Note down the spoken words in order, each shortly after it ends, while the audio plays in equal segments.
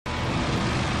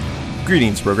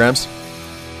Greetings, programs.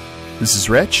 This is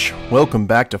Wretch. Welcome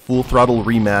back to Full Throttle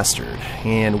Remastered,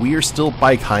 and we are still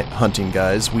bike hunting,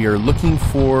 guys. We are looking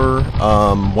for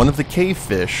one of the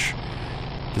Cavefish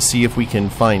to see if we can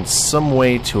find some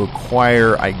way to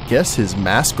acquire, I guess, his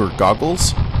mask or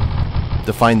goggles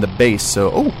to find the base.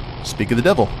 So, oh, speak of the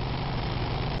devil.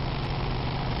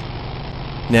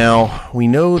 Now, we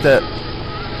know that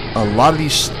a lot of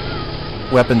these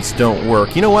weapons don't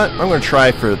work. You know what? I'm going to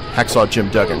try for Hacksaw Jim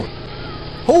Duggan.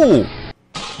 Ho!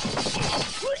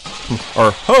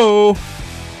 Or ho!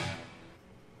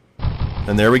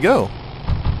 And there we go.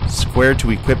 Square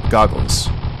to equip goggles.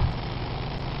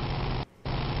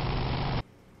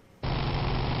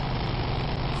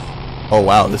 Oh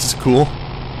wow, this is cool.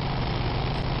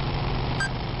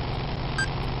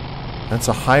 That's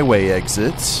a highway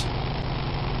exit.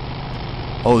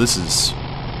 Oh, this is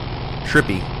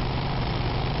trippy.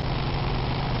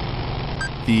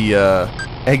 The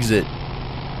exit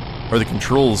or the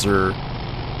controls are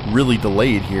really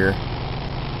delayed here.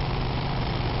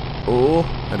 Oh,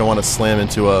 I don't want to slam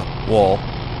into a wall.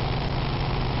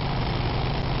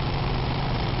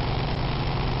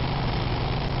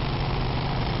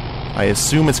 I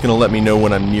assume it's going to let me know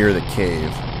when I'm near the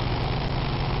cave.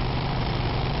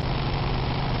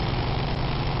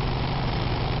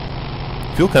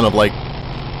 I feel kind of like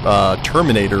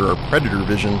Terminator or Predator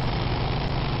vision.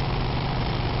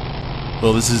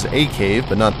 Well, this is a cave,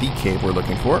 but not the cave we're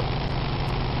looking for.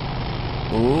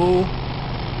 Oh,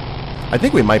 I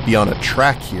think we might be on a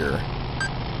track here,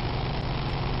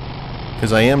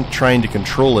 because I am trying to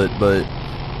control it, but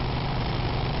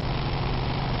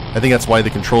I think that's why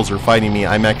the controls are fighting me.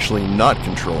 I'm actually not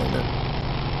controlling it.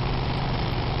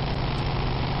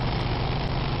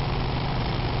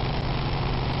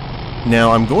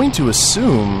 Now, I'm going to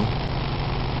assume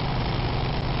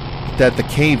that the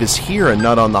cave is here and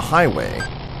not on the highway.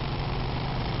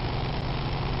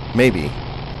 Maybe.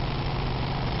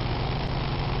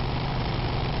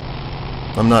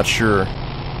 I'm not sure.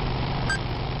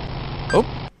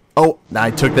 Oh, I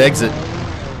took the exit.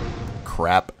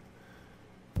 Crap.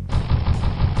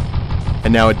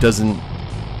 And now it doesn't...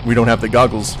 we don't have the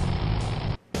goggles.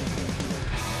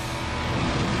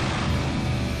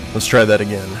 Let's try that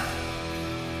again.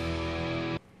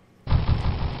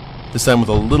 This time with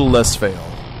a little less fail.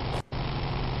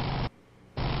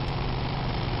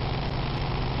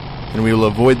 And we will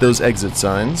avoid those exit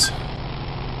signs.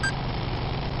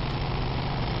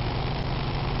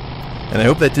 And I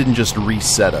hope that didn't just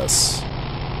reset us,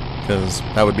 because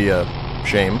that would be a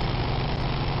shame.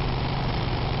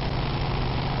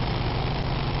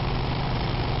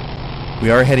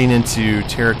 We are heading into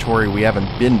territory we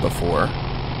haven't been before.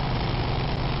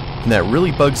 And that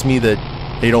really bugs me that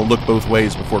they don't look both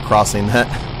ways before crossing that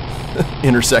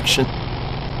intersection.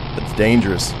 That's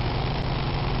dangerous.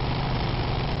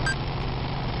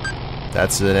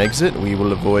 That's an exit. We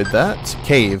will avoid that.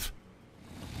 Cave.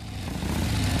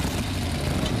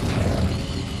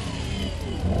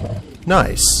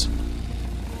 Nice.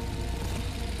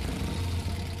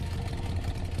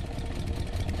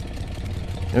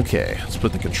 Okay, let's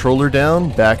put the controller down.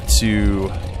 Back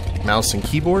to mouse and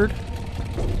keyboard.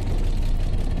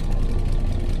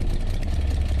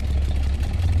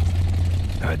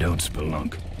 I don't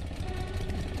spelunk.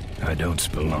 I don't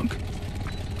spelunk.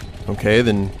 Okay,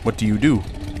 then what do you do?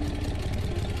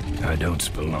 I don't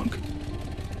spelunk.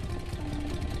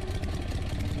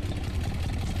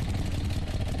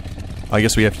 I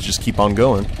guess we have to just keep on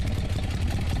going.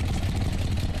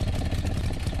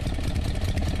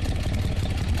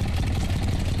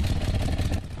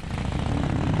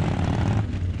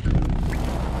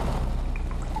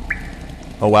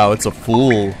 Oh wow, it's a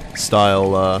full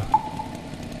style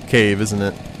cave, isn't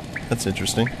it? That's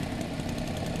interesting.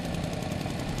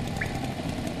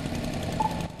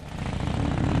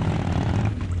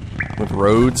 With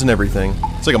roads and everything.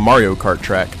 It's like a Mario Kart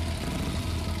track.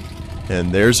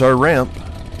 And there's our ramp.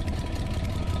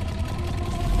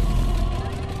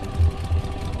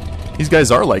 These guys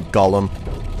are like Gollum.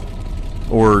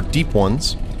 Or Deep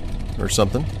Ones. Or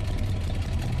something.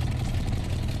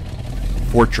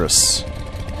 Fortress.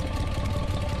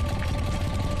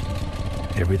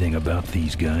 Everything about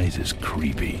these guys is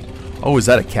creepy. Oh, is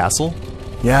that a castle?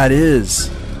 Yeah, it is.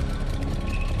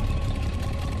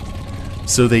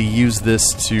 So they use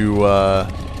this to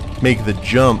make the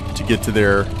jump to get to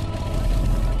their...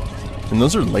 And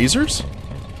those are lasers?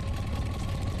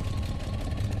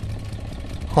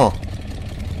 Huh.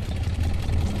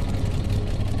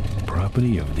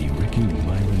 Property of the Ricky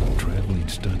Myron Traveling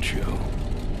Stunt Show.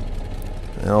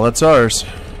 Well, that's ours.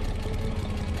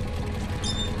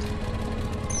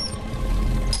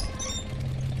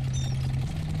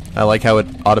 I like how it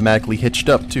automatically hitched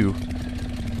up, too.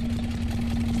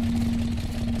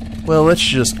 Well, let's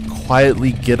just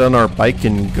quietly get on our bike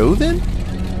and go then?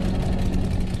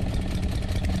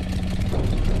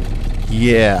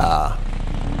 Yeah.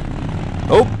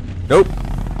 Oh, nope.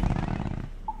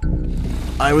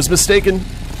 I was mistaken.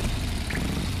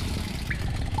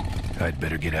 I'd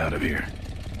better get out of here.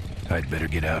 I'd better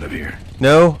get out of here.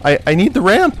 No, I need the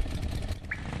ramp.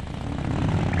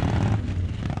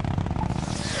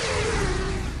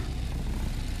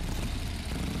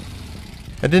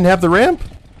 I didn't have the ramp?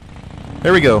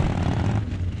 There we go.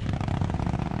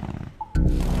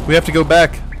 We have to go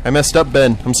back. I messed up,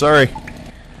 Ben. I'm sorry.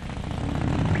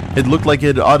 It looked like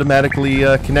it automatically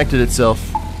connected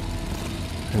itself.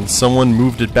 And someone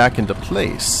moved it back into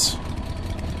place.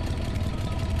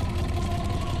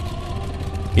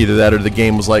 Either that or the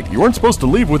game was like, you weren't supposed to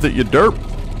leave with it, you derp.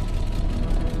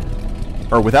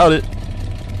 Or without it.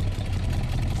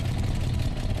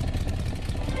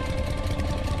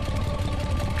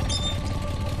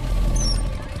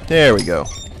 There we go.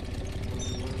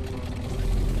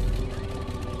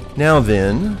 Now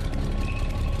then,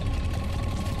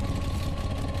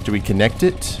 do we connect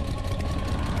it?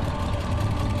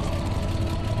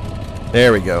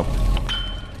 There we go.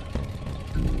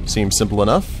 Seems simple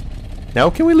enough. Now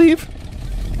can we leave?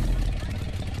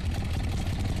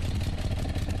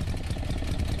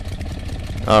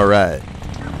 Alright.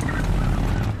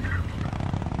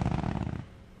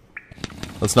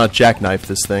 Let's not jackknife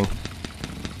this thing.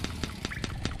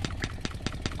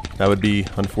 That would be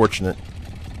unfortunate.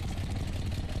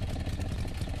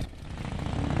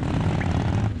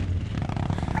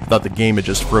 I thought the game had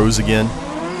just froze again.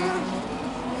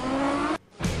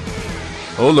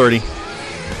 Oh lordy.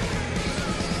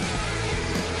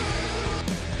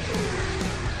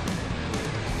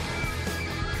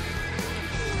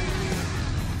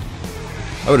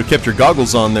 I would have kept your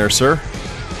goggles on there, sir.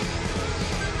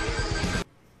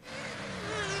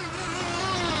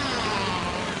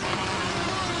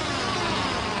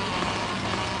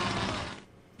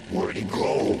 Where'd he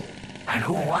go? And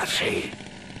who was he?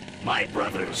 My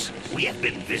brothers, we have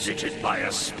been visited by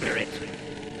a spirit.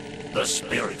 The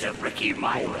spirit of Ricky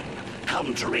Myron,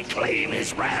 come to reclaim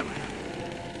his ramp.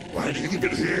 Why'd he leave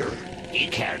it here? He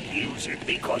can't use it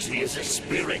because he is a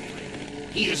spirit.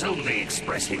 He is only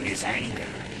expressing his anger,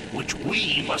 which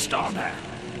we must honor.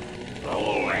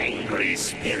 Oh, angry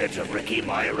spirit of Ricky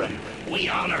Myron, we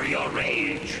honor your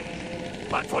rage.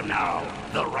 But for now,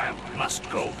 the ramp must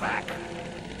go back.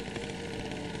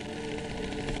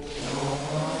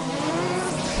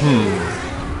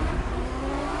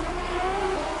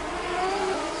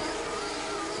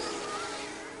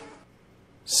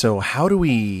 So how do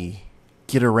we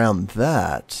get around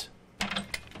that?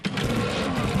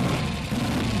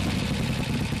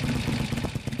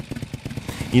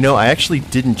 You know, I actually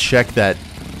didn't check that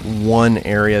one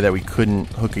area that we couldn't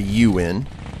hook a U in.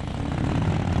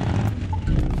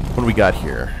 What do we got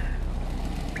here?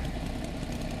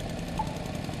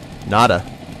 Nada.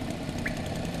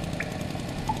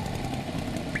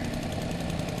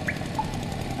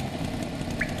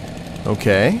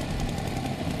 Okay.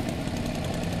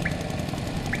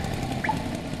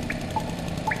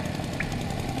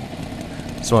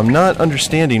 So I'm not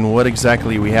understanding what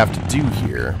exactly we have to do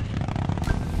here.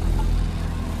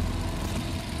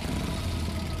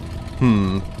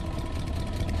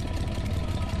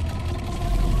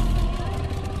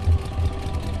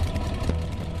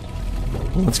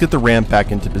 Let's get the ramp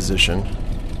back into position.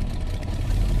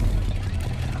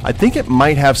 I think it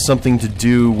might have something to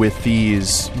do with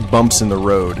these bumps in the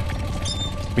road.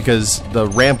 Because the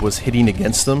ramp was hitting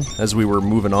against them as we were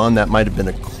moving on. That might have been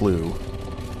a clue.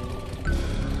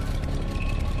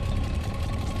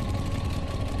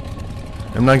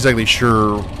 I'm not exactly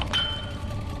sure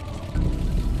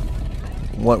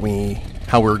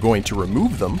how we're going to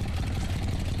remove them.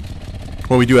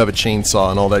 Well, we do have a chainsaw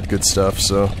and all that good stuff,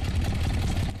 so...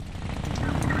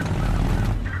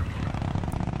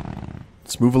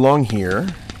 Let's move along here.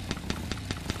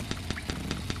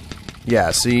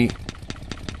 Yeah, see?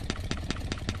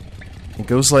 It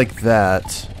goes like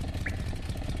that.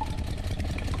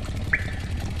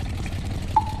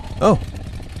 Oh!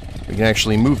 We can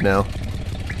actually move now.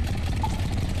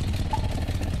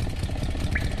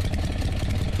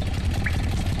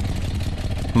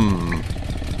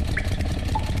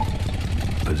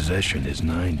 Possession is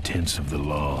 9/10 of the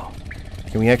law.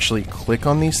 Can we actually click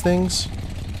on these things?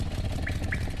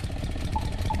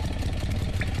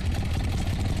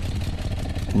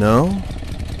 No?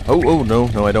 Oh,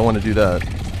 no, I don't want to do that.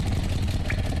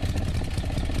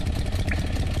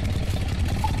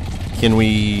 Can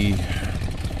we...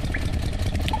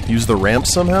 use the ramp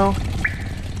somehow?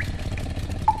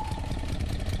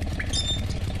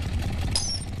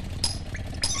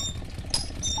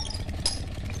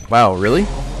 Wow, really?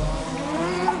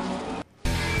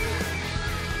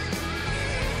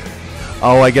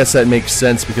 Oh, I guess that makes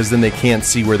sense because then they can't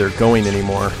see where they're going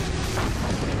anymore.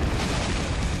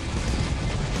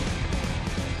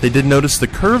 They did notice the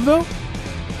curve, though?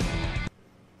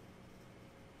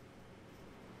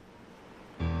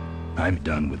 I'm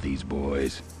done with these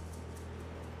boys.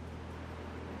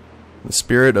 The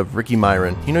spirit of Ricky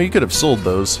Myron. You know, you could have sold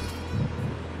those.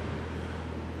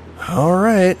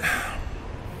 Alright.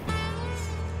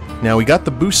 Now, we got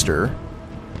the booster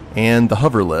and the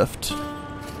hover lift.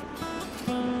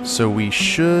 So we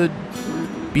should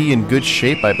be in good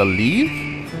shape, I believe.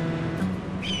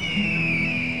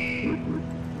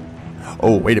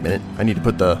 Oh, wait a minute. I need to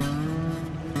put the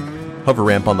hover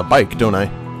ramp on the bike, don't I?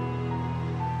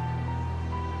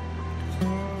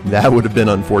 That would have been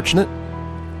unfortunate.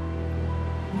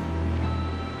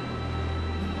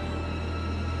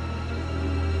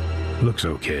 Looks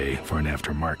okay for an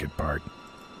aftermarket part.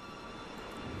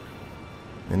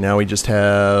 And now we just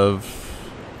have...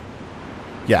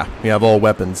 Yeah, we have all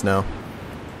weapons now.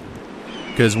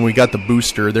 Because when we got the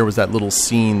booster, there was that little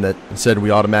scene that said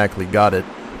we automatically got it.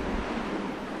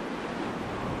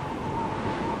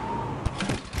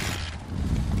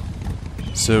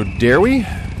 So, dare we?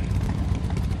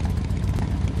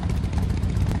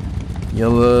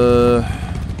 Yellow...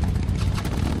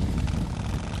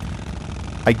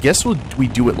 I guess we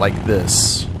do it like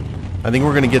this. I think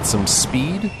we're gonna get some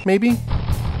speed, maybe?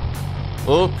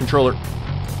 Oh, controller.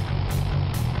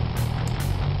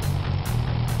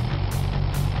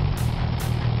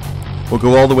 We'll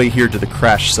go all the way here to the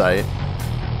crash site.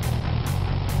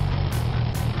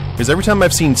 Because every time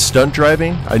I've seen stunt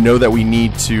driving, I know that we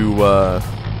need to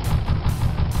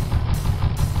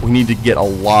get a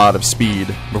lot of speed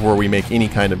before we make any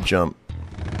kind of jump.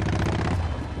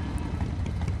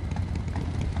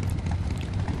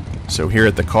 So here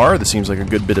at the car, this seems like a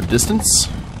good bit of distance.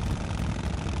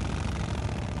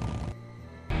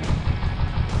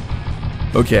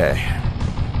 Okay.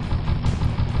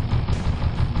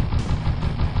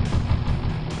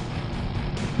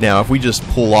 Now, if we just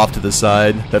pull off to the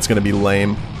side, that's going to be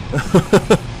lame.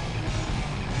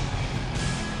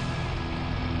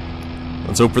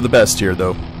 Let's hope for the best here,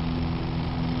 though.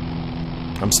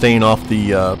 I'm staying off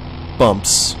the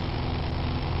bumps.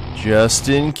 Just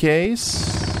in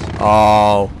case.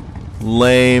 Oh,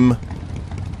 lame.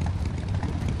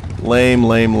 Lame,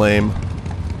 lame, lame.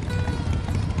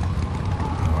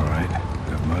 Alright,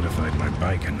 I've modified my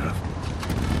bike enough.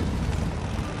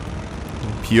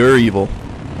 Pure evil.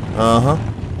 Uh-huh.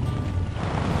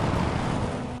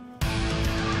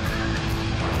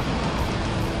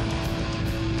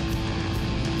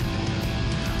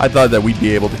 I thought that we'd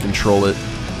be able to control it.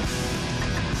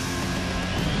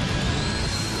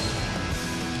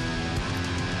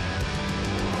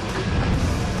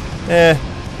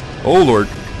 Oh lord.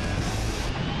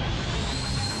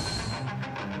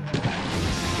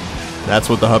 That's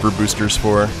what the hover booster's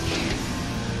for.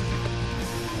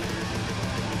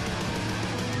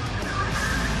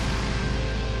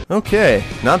 Okay,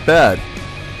 not bad.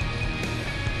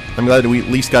 I'm glad we at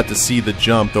least got to see the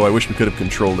jump, though I wish we could have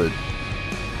controlled it.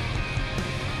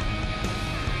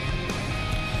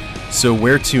 So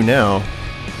where to now?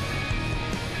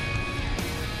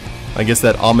 I guess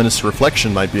that ominous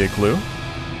reflection might be a clue.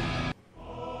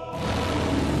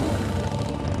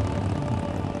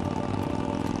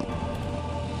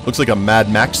 Looks like a Mad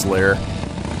Max lair.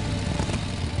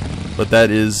 But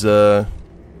that is, the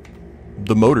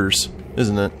motors,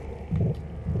 isn't it?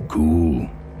 Cool.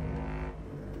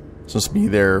 Supposed to be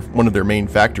one of their main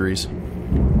factories.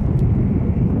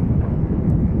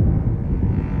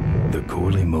 The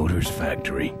Corley Motors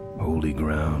factory. Holy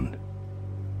ground.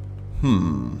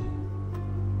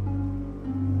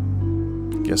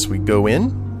 Guess we go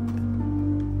in.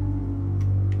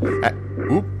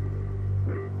 Oop.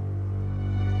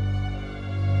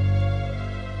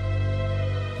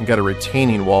 We got a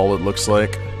retaining wall, it looks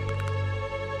like.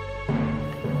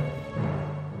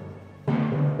 I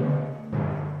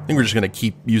think we're just gonna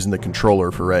keep using the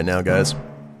controller for right now, guys.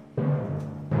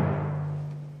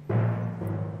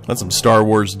 That's some Star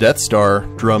Wars Death Star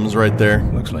drums right there.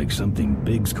 Looks like something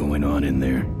big's going on in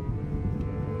there.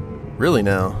 Really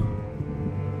now?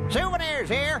 Souvenirs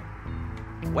here.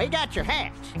 We got your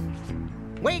hats.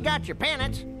 We got your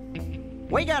pennants.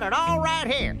 We got it all right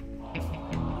here.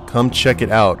 Come check it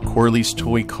out. Corley's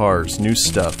Toy Cars. New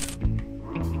stuff.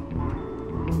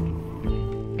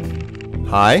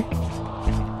 Hi?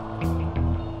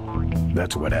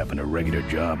 That's what having a regular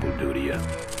job will do to you.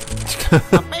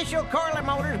 Official Corley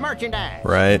Motors merchandise.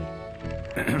 Right.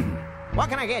 What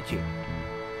can I get you?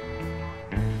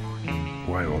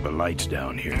 Why all the lights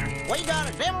down here? We got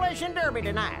a demolition derby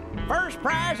tonight. First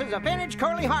prize is a vintage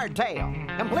curly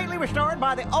hardtail, completely restored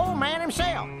by the old man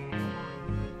himself.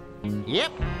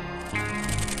 Yep.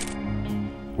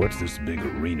 What's this big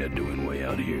arena doing way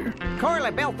out here?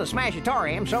 Corley built the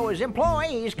Smashatorium so his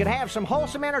employees could have some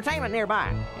wholesome entertainment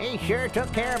nearby. He sure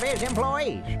took care of his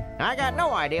employees. I got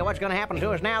no idea what's going to happen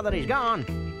to us now that he's gone.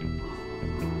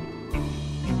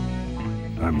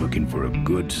 I'm looking for a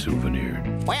good souvenir.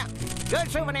 Well, good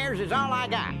souvenirs is all I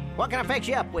got. What can I fix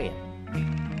you up with?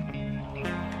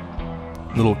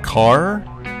 Little car?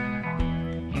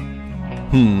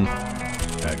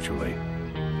 Actually,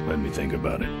 let me think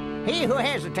about it. He who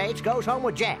hesitates goes home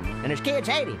with Jack, and his kids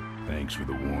hate him. Thanks for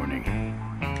the warning.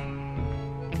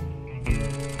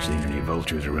 Seen any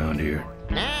vultures around here?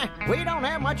 Nah, we don't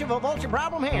have much of a vulture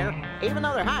problem here, even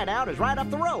though their hideout is right up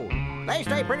the road. They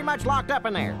stay pretty much locked up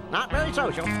in there. Not very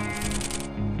social.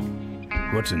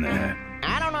 What's in the hat?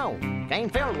 I don't know. Came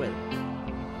filled with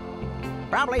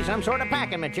it. Probably some sort of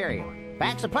packing material.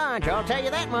 Packs a punch, I'll tell you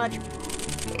that much.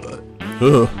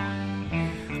 Ugh.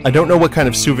 I don't know what kind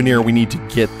of souvenir we need to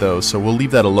get, though, so we'll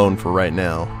leave that alone for right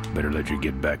now. Better let you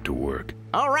get back to work.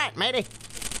 All right, matey.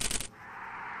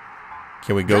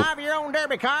 Can we go Drive your own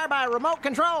derby car by remote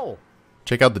control.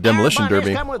 check out the demolition Our bunnies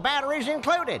derby? come with batteries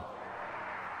included.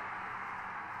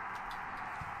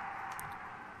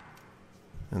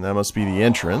 And that must be the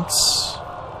entrance.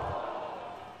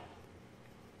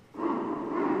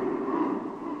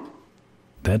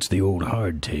 That's the old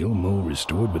hardtail Mo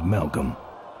restored with Malcolm.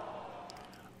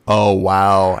 Oh,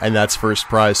 wow. And that's first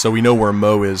prize, so we know where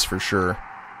Mo is for sure.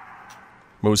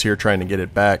 Mo's here trying to get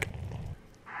it back.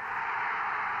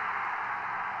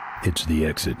 It's the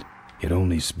exit. It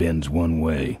only spins one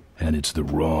way, and it's the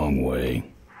wrong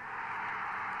way.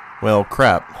 Well,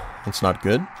 crap. That's not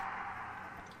good.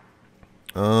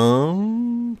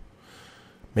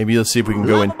 Maybe let's see if we can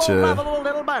go into... Lovable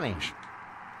little bunny.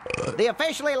 The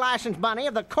officially licensed bunny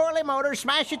of the Corley Motors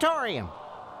Smashatorium.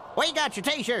 We got your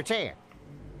t-shirts here.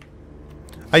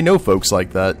 I know folks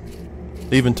like that.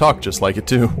 They even talk just like it,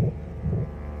 too.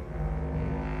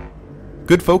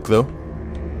 Good folk, though.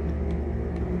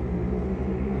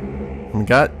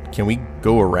 Can we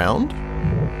go around?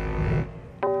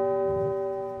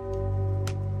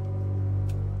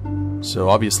 So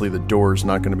obviously the door's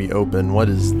not going to be open. What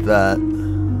is that?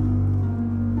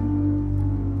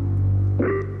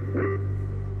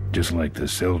 Just like the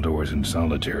cell doors in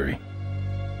Solitary.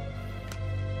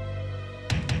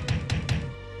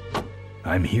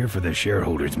 I'm here for the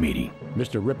shareholders meeting.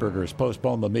 Mr. Ripperger's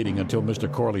postponed the meeting until Mr.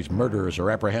 Corley's murderers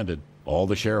are apprehended. All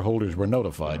the shareholders were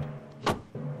notified.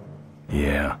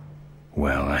 Yeah.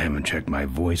 Well, I haven't checked my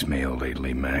voicemail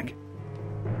lately, Mac.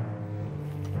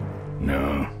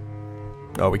 No.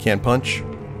 Oh, we can't punch?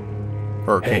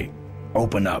 Or Hey,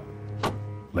 open up.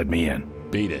 Let me in.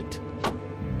 Beat it.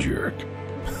 Jerk.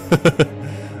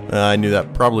 I knew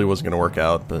that probably wasn't going to work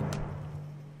out, but...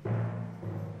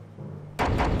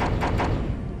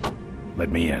 Let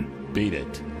me in. Beat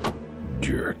it.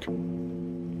 Jerk.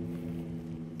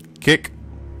 Kick.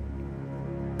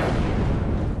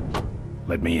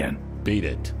 Let me in. Beat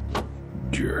it.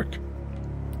 Jerk.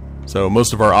 So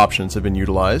most of our options have been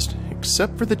utilized,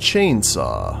 except for the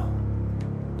chainsaw.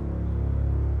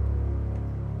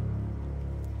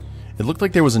 It looked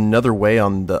like there was another way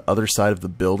on the other side of the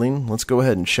building. Let's go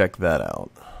ahead and check that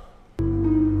out.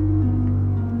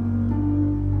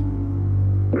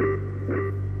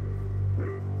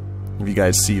 If you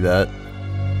guys see that.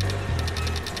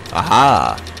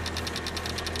 Aha!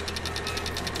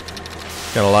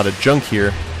 Got a lot of junk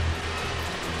here.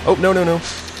 Oh, no, no, no.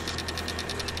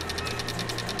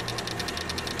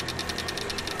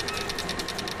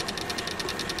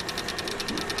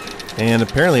 And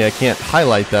apparently I can't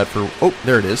highlight that for... Oh,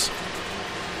 there it is.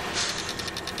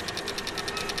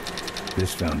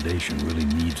 This foundation really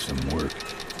needs some work.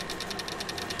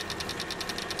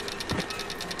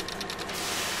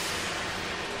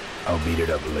 I'll beat it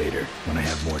up later, when I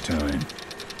have more time.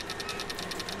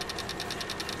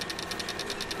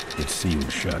 It's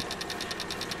sealed shut.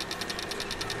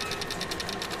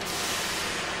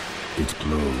 It's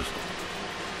closed.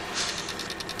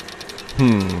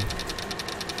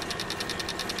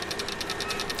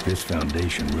 This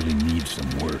foundation really needs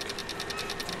some work.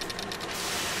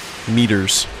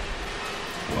 Meters.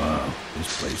 Wow,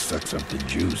 this place sucks up the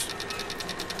juice.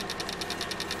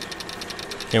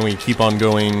 Can we keep on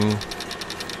going?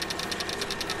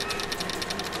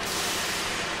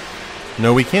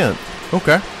 No, we can't.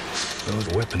 Okay. Those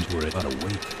weapons were out of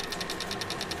weight.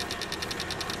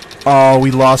 Oh,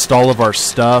 we lost all of our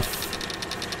stuff.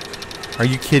 Are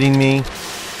you kidding me?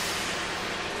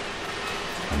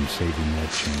 I'm saving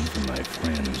that chain for my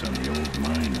friends on the old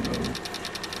mine road.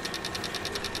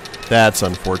 That's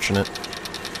unfortunate.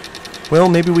 Well,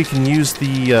 maybe we can use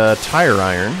the tire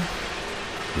iron.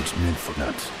 It's meant for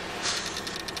nuts.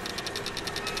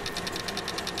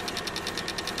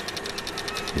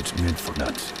 It's meant for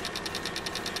nuts.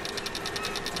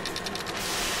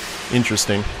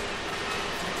 Interesting.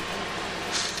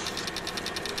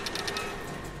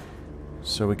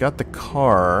 So we got the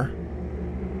car.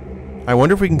 I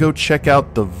wonder if we can go check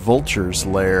out the vulture's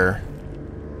lair.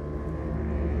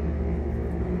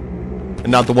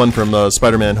 And not the one from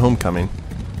Spider-Man Homecoming.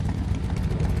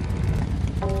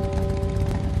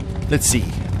 Let's see.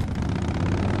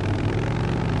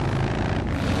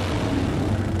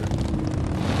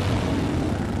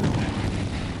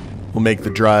 We'll make the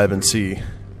drive and see.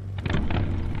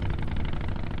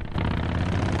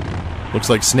 Looks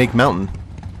like Snake Mountain.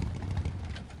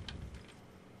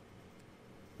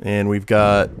 And we've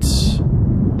got...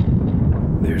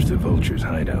 There's the vulture's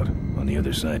hideout on the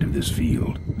other side of this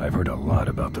field. I've heard a lot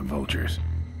about the vultures.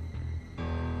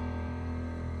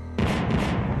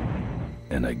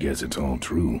 And I guess it's all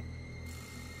true.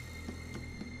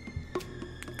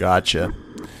 Gotcha.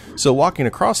 So walking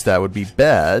across that would be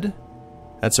bad.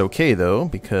 That's okay, though,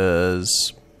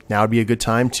 because now would be a good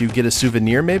time to get a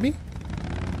souvenir, maybe?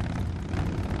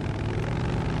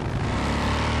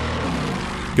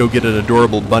 Go get an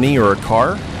adorable bunny or a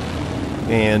car,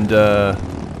 and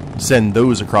send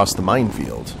those across the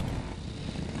minefield.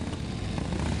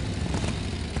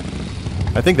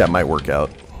 I think that might work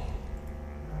out.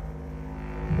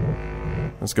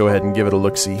 Let's go ahead and give it a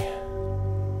look-see.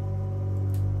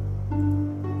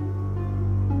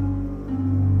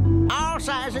 All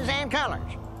sizes and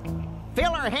colors.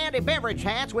 Fill our handy beverage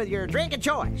hats with your drink of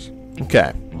choice.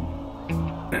 Okay.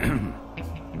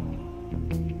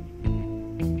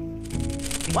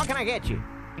 What can I get you?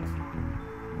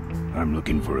 I'm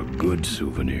looking for a good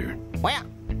souvenir. Well,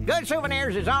 good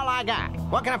souvenirs is all I got.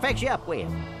 What can I fix you up with?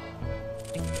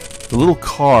 The little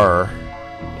car.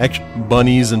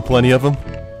 Bunnies and plenty of them.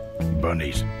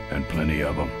 Bunnies, and plenty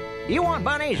of them. You want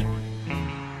bunnies?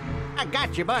 I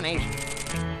got you bunnies.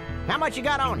 How much you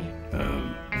got on you?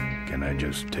 Can I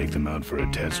just take them out for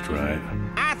a test drive?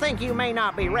 I think you may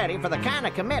not be ready for the kind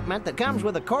of commitment that comes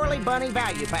with a Corley Bunny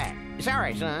value pack.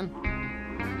 Sorry, son.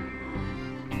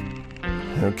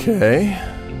 Okay.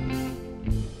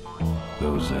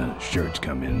 Those shirts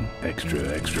come in extra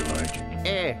large.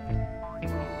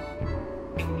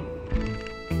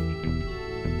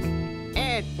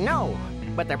 No,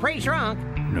 but they're pretty shrunk.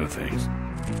 No thanks.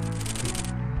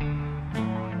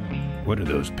 What do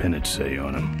those pennants say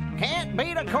on them? Can't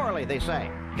beat a Corley, they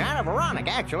say. Kind of ironic,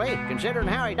 actually, considering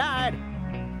how he died.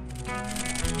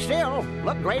 Still,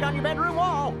 look great on your bedroom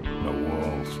wall. No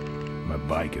walls. My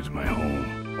bike is my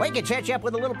home. We could set you up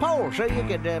with a little pole so you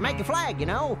could make a flag, you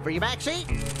know, for your back seat.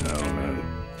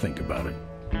 I'll think about it.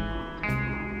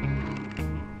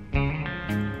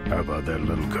 How about that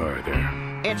little car there?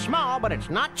 It's small, but it's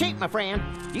not cheap, my friend.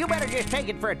 You better just take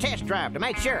it for a test drive to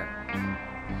make sure.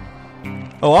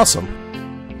 Oh, awesome.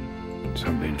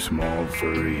 Something small,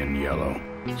 furry, and yellow.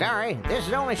 Sorry, this is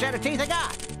the only set of teeth I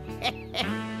got.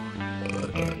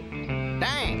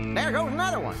 Dang, there goes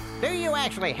another one. Do you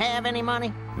actually have any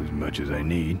money? As much as I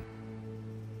need.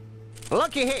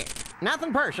 Looky here,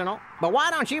 nothing personal, but why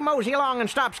don't you mosey along and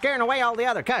stop scaring away all the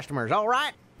other customers, all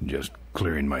right? Just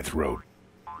clearing my throat.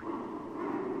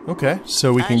 Okay,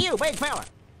 so we can You big fella,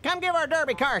 come give our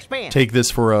derby car a spin. take this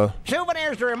for a...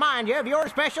 Souvenirs to remind you of your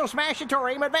special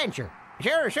Smashatorium adventure.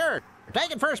 Sure.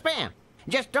 Take it for a spin.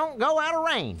 Just don't go out of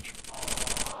range.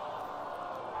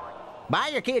 Buy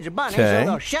your kids a bunny so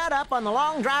they'll shut up on the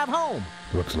long drive home.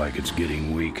 Looks like it's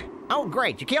getting weak. Oh,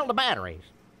 great, you killed the batteries.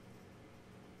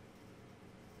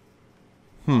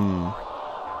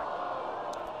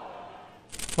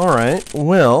 Alright,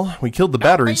 well, we killed the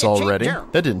batteries Don't be a cheap already.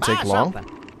 jerk. That didn't Buy take long.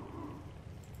 something.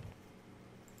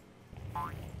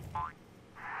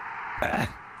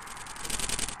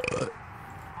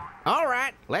 All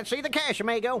right, let's see the cash,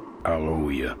 amigo. I'll owe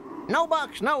you. No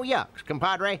bucks, no yucks,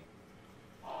 compadre.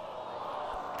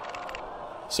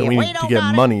 So If we we need to don't get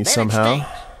got it, money then it somehow.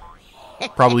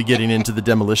 stinks. Probably getting into the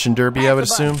demolition derby, I would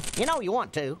Pass the assume. buck. You know you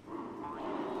want to.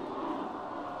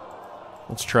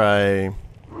 Let's try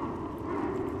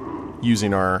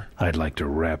using our... I'd like to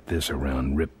wrap this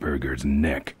around Ripburger's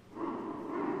neck.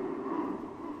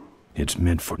 It's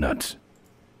meant for nuts.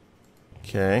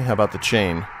 Okay, how about the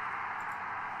chain?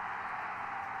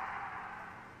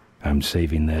 I'm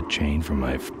saving that chain for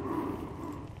my...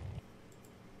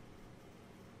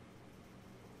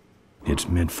 It's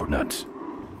meant for nuts.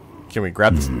 Can we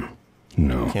grab this?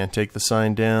 No. Can't take the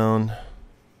sign down.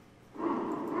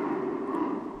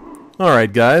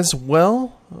 Alright, guys.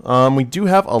 Well, we do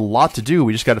have a lot to do.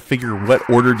 We just got to figure what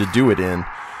order to do it in.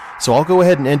 So I'll go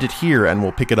ahead and end it here, and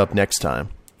we'll pick it up next time.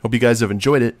 Hope you guys have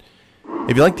enjoyed it.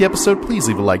 If you liked the episode, please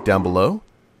leave a like down below.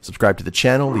 Subscribe to the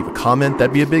channel, leave a comment.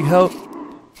 That'd be a big help.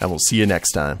 And we'll see you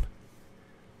next time.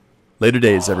 Later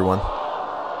days, everyone.